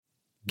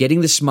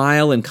Getting the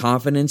smile and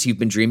confidence you've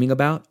been dreaming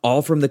about,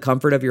 all from the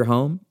comfort of your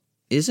home,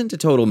 isn't a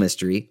total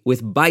mystery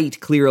with Byte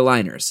clear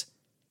aligners.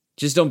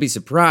 Just don't be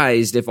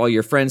surprised if all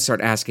your friends start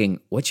asking,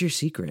 "What's your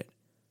secret?"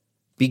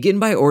 Begin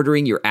by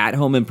ordering your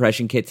at-home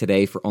impression kit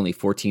today for only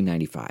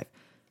 $14.95.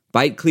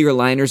 Byte clear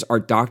aligners are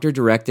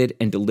doctor-directed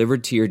and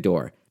delivered to your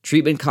door.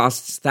 Treatment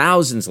costs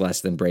thousands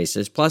less than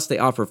braces, plus they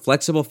offer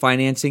flexible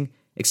financing,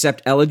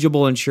 accept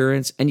eligible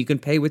insurance, and you can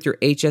pay with your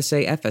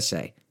HSA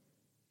FSA.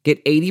 Get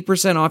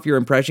 80% off your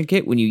impression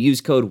kit when you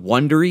use code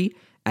WONDERY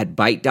at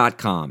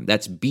Byte.com.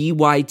 That's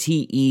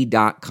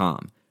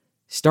BYTE.com.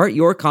 Start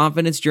your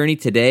confidence journey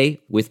today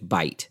with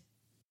Byte.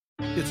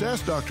 It's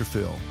Ask Dr.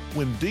 Phil.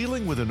 When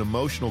dealing with an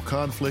emotional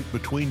conflict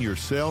between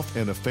yourself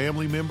and a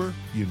family member,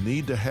 you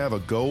need to have a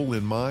goal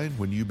in mind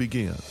when you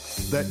begin.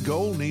 That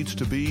goal needs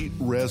to be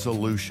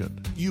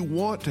resolution. You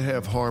want to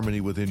have harmony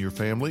within your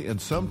family,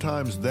 and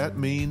sometimes that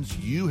means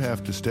you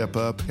have to step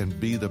up and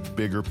be the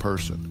bigger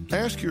person.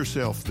 Ask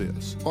yourself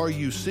this: are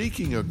you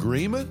seeking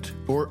agreement,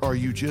 or are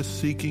you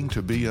just seeking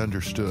to be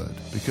understood?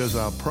 Because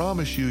I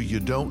promise you, you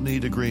don't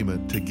need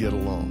agreement to get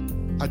along.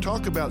 I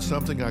talk about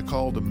something I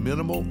call the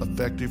minimal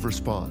effective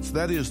response.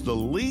 That is the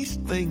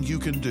least thing you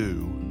can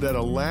do that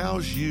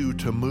allows you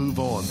to move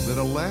on, that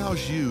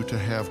allows you to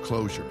have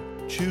closure.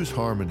 Choose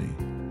harmony.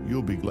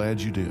 You'll be glad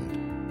you did.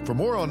 For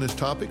more on this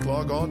topic,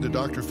 log on to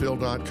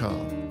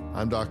drphil.com.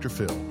 I'm Dr.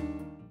 Phil.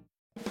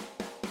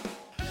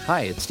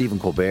 Hi, it's Stephen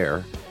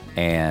Colbert,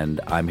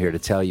 and I'm here to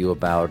tell you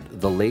about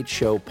The Late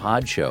Show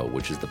Pod Show,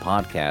 which is the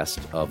podcast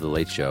of The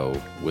Late Show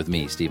with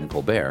me, Stephen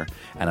Colbert,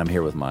 and I'm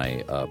here with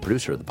my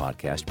producer of the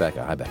podcast,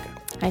 Becca. Hi, Becca.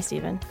 Hi,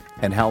 Stephen.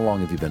 And how long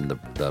have you been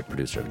the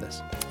producer of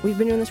this? We've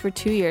been doing this for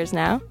 2 years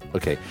now.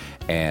 Okay,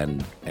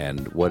 and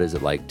what is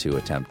it like to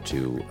attempt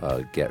to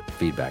get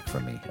feedback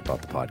from me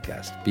about the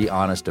podcast? Be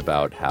honest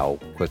about how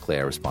quickly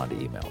I respond to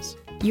emails.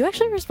 You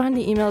actually respond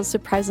to emails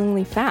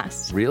surprisingly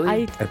fast. Really?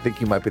 I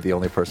think you might be the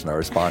only person I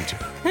respond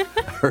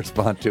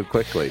to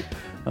quickly.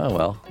 Oh,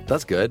 well,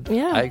 that's good.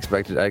 Yeah. I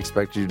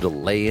expected you to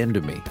lay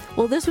into me.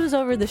 Well, this was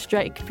over the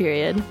strike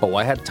period. Oh,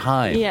 I had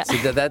time. Yeah. See,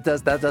 that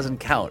doesn't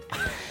count.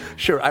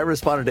 Sure, I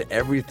responded to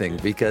everything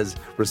because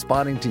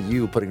responding to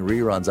you putting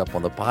reruns up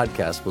on the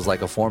podcast was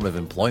like a form of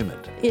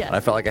employment. Yeah. And I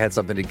felt like I had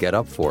something to get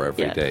up for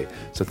every day.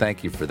 So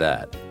thank you for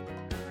that.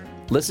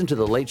 Listen to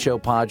The Late Show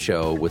Pod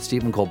Show with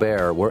Stephen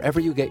Colbert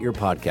wherever you get your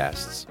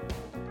podcasts.